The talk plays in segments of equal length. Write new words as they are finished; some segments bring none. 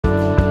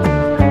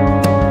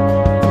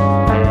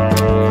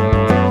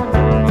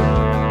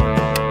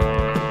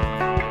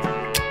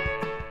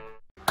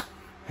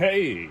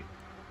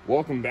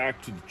welcome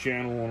back to the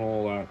channel and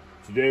all that.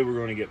 Today we're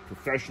going to get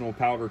professional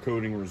powder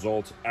coating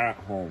results at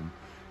home.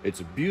 It's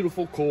a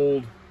beautiful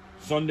cold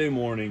Sunday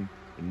morning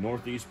in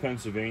Northeast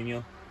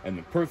Pennsylvania and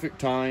the perfect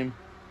time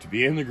to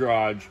be in the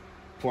garage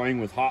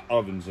playing with hot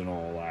ovens and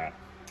all that.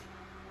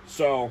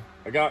 So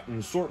I got an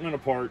assortment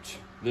of parts.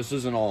 This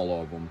isn't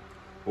all of them,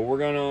 but we're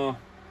gonna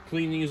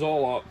clean these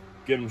all up,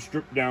 get them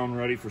stripped down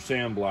ready for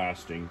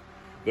sandblasting.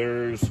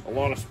 There's a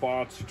lot of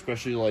spots,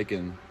 especially like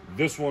in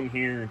this one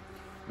here,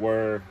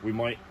 where we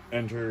might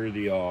enter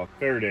the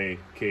Faraday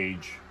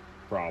cage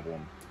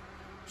problem.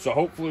 So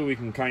hopefully we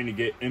can kind of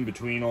get in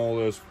between all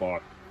this,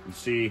 but you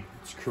see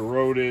it's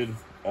corroded,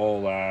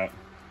 all that.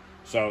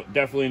 So it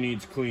definitely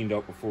needs cleaned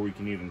up before we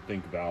can even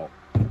think about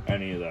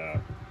any of that.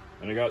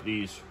 And I got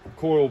these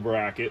coil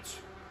brackets,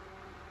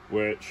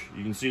 which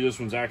you can see this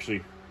one's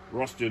actually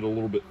rusted a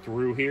little bit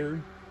through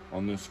here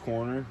on this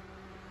corner.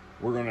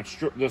 We're going to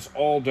strip this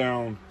all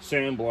down,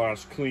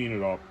 sandblast, clean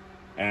it up,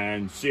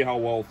 and see how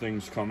well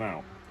things come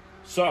out.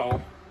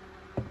 So,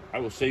 I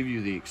will save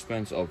you the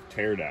expense of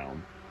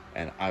teardown,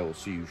 and I will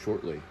see you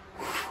shortly.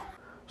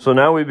 So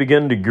now we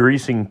begin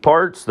degreasing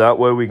parts. That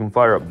way we can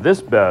fire up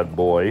this bad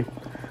boy.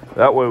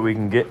 That way we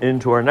can get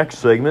into our next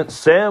segment,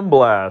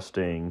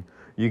 sandblasting.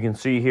 You can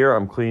see here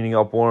I'm cleaning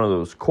up one of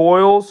those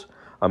coils.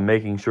 I'm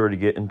making sure to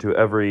get into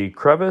every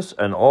crevice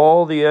and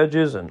all the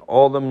edges and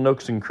all them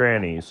nooks and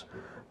crannies.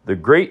 The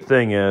great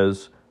thing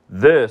is,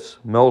 this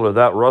melted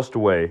that rust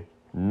away,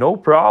 no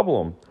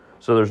problem.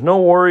 So there's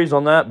no worries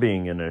on that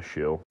being an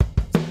issue.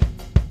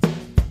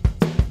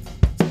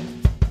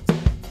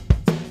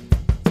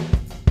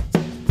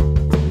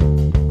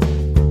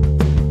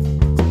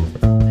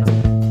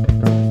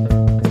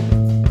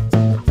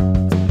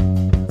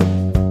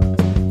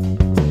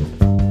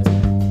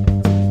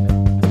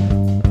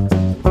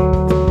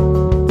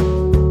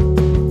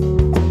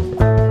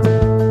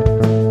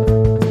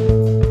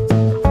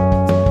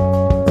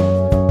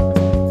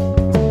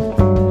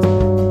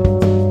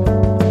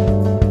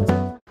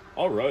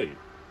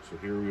 So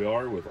here we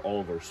are with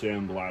all of our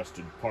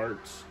sandblasted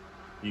parts.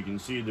 You can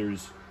see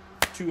there's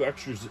two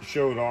extras that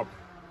showed up.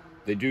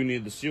 They do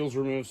need the seals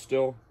removed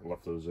still. I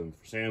left those in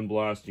for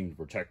sandblasting to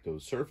protect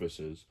those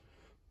surfaces.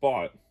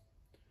 But at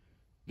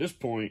this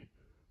point,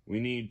 we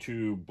need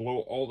to blow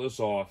all this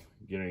off,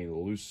 get any of the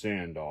loose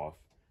sand off.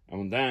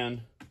 And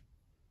then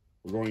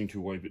we're going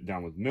to wipe it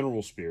down with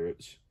mineral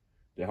spirits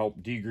to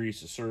help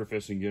degrease the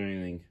surface and get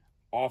anything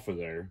off of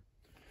there.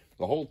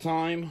 The whole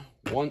time,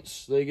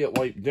 once they get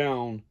wiped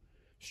down,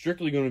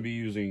 strictly going to be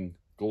using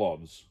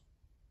gloves,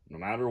 no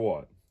matter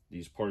what.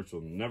 These parts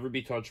will never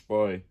be touched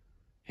by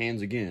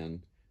hands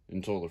again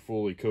until they're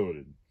fully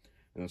coated.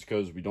 And that's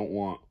because we don't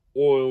want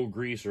oil,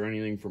 grease, or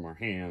anything from our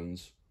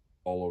hands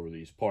all over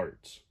these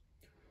parts.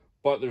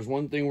 But there's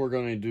one thing we're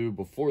going to do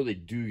before they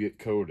do get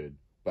coated,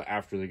 but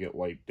after they get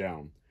wiped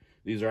down.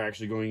 These are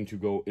actually going to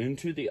go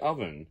into the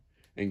oven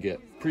and get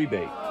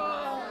pre-baked.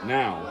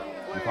 Now,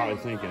 you're probably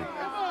thinking,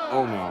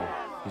 oh no,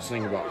 he's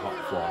thinking about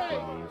hot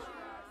flopping these.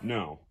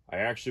 No. I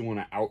actually want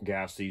to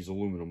outgas these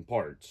aluminum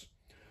parts.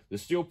 The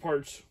steel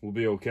parts will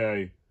be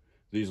okay.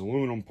 These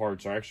aluminum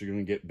parts are actually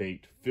going to get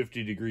baked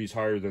 50 degrees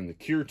higher than the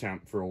cure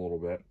temp for a little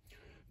bit,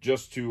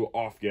 just to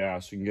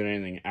off-gas and get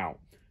anything out.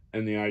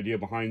 And the idea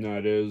behind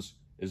that is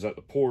that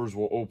the pores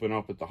will open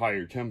up at the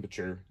higher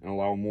temperature and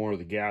allow more of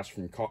the gas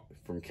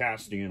from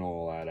casting and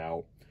all that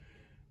out.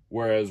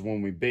 Whereas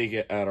when we bake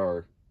it at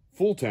our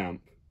full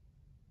temp,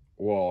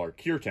 well, our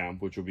cure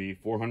temp, which will be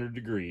 400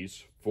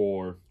 degrees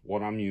for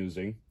what I'm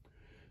using,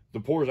 the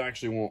pores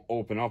actually won't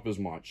open up as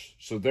much,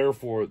 so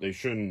therefore they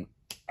shouldn't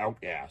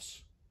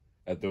outgas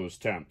at those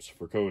temps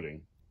for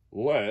coating.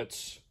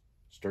 Let's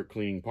start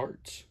cleaning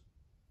parts.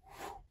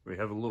 We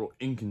have a little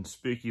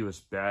inconspicuous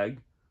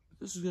bag,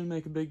 but this is going to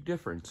make a big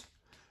difference.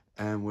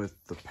 And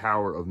with the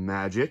power of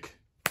magic...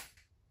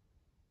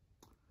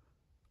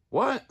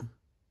 What?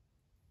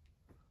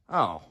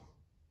 Oh,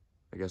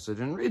 I guess I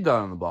didn't read that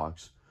on the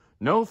box.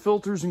 No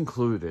filters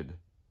included.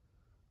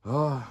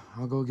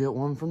 I'll go get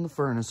one from the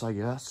furnace, I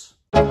guess.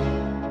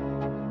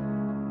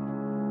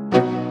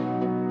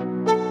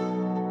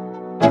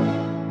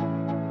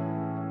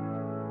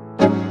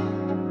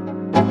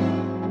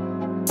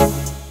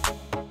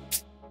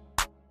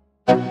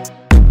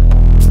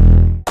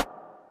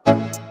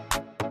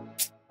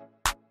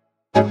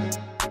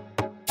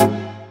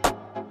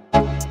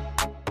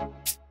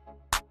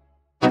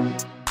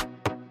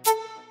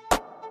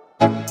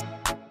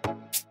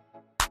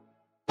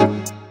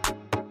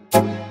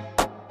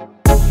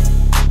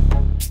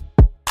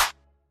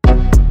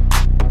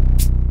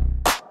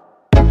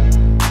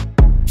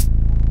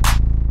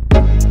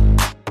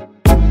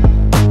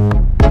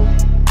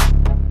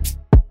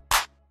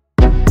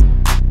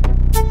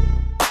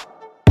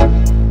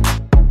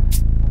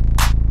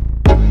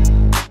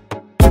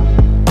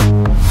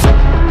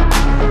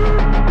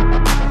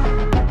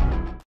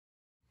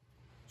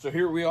 So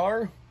here we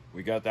are.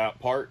 We got that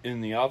part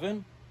in the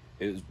oven.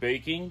 It is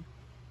baking.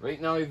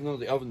 Right now, even though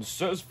the oven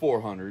says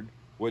 400,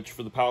 which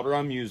for the powder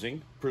I'm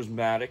using,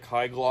 prismatic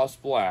high gloss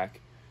black,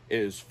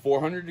 is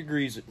 400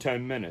 degrees at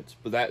 10 minutes,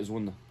 but that is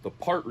when the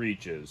part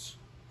reaches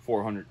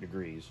 400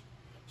 degrees.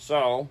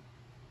 So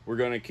we're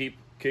going to keep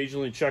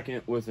occasionally checking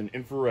it with an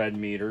infrared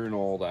meter and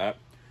all that.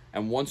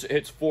 And once it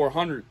hits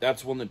 400,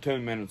 that's when the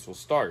 10 minutes will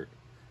start.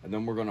 And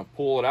then we're going to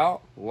pull it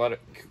out, let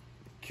it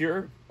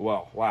cure.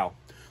 Well, wow.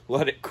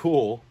 Let it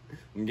cool.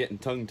 I'm getting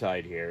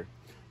tongue-tied here.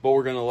 But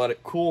we're going to let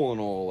it cool and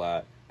all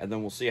that. And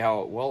then we'll see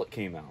how well it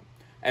came out.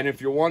 And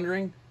if you're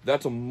wondering,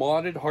 that's a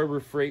modded Harbor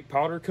Freight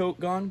powder coat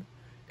gun.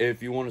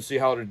 If you want to see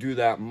how to do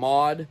that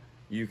mod,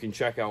 you can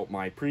check out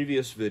my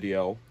previous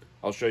video.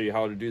 I'll show you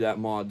how to do that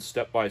mod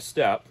step by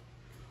step.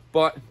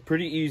 But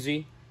pretty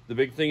easy. The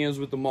big thing is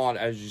with the mod,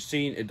 as you've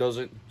seen, it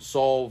doesn't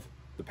solve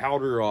the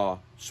powder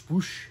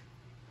spoosh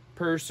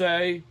per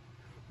se,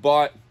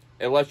 but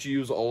it lets you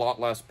use a lot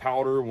less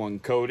powder when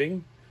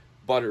coating,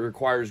 but it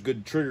requires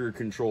good trigger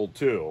control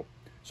too.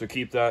 So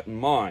keep that in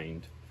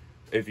mind.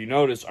 If you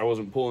notice, I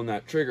wasn't pulling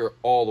that trigger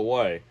all the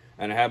way,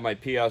 and I had my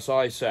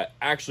PSI set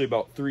actually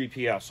about 3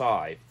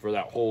 PSI for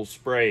that whole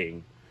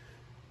spraying.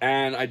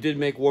 And I did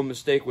make one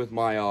mistake with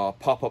my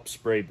pop-up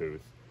spray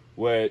booth,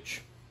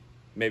 which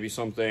maybe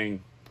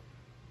something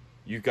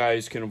you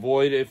guys can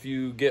avoid if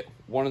you get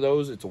one of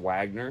those. It's a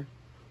Wagner.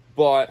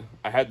 But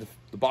I had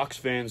the box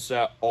fan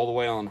set all the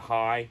way on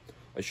high.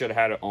 I should have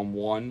had it on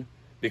 1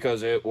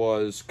 because it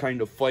was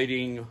kind of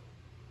fighting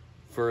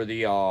for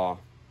the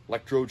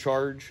electro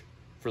charge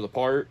for the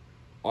part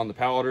on the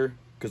powder,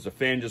 because the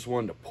fan just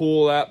wanted to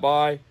pull that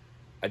by.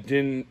 I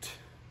didn't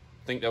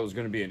think that was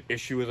going to be an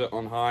issue with it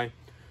on high.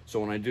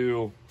 So when I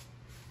do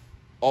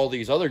all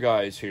these other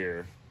guys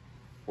here,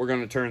 we're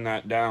going to turn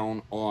that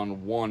down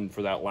on 1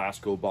 for that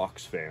Lasco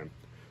box fan.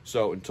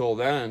 So until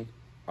then,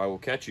 I will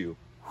catch you.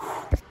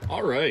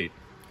 Alright,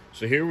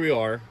 so here we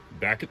are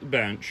back at the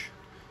bench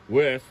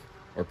with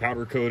our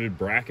powder coated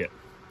bracket,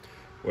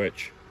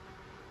 which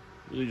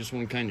really just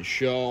want to kind of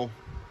show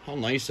how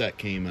nice that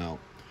came out.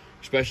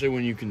 Especially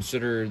when you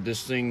consider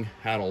this thing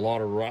had a lot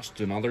of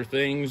rust and other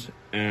things,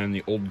 and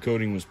the old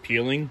coating was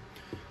peeling.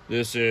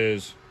 This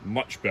is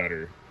much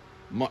better.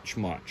 Much.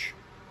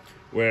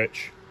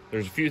 Which,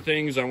 there's a few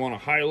things I want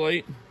to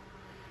highlight,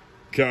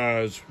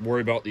 because worry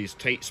about these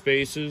tight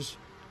spaces.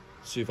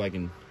 Let's see if I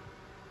can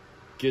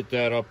get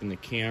that up in the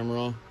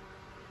camera.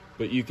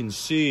 But you can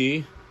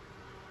see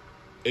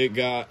it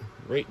got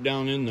right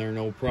down in there,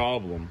 no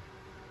problem.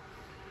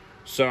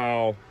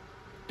 So,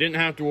 didn't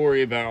have to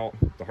worry about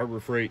the Harbor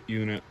Freight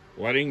unit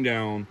letting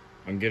down.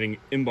 I'm getting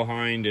in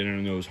behind and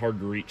in those hard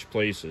to reach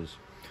places.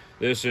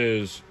 This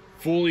is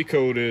fully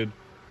coated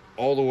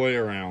all the way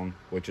around,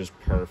 which is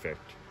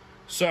perfect.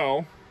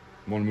 So,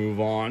 I'm going to move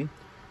on.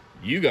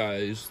 You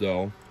guys,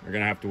 though, are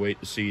going to have to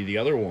wait to see the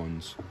other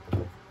ones.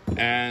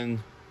 And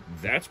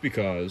that's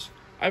because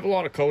I have a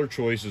lot of color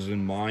choices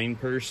in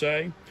mind, per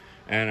se.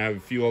 And I have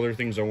a few other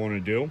things I want to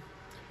do.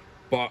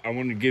 But I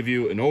want to give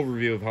you an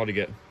overview of how to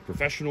get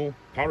professional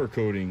powder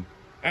coating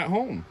at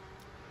home.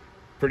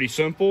 Pretty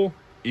simple,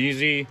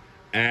 easy,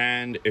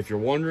 and if you're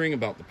wondering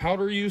about the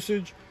powder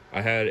usage,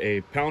 I had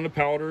a pound of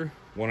powder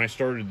when I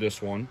started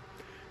this one,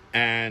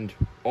 and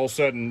all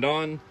said and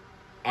done,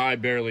 I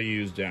barely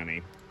used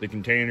any. The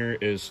container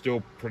is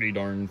still pretty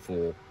darn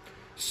full.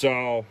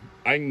 So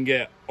I can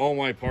get all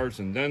my parts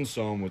and then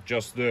some with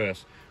just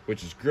this,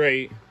 which is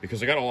great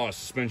because I got a lot of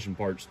suspension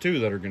parts too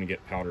that are going to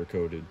get powder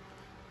coated.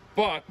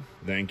 But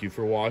thank you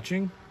for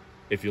watching.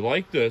 If you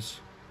like this,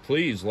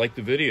 please like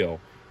the video.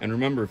 And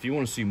remember, if you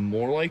want to see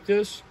more like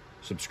this,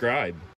 subscribe.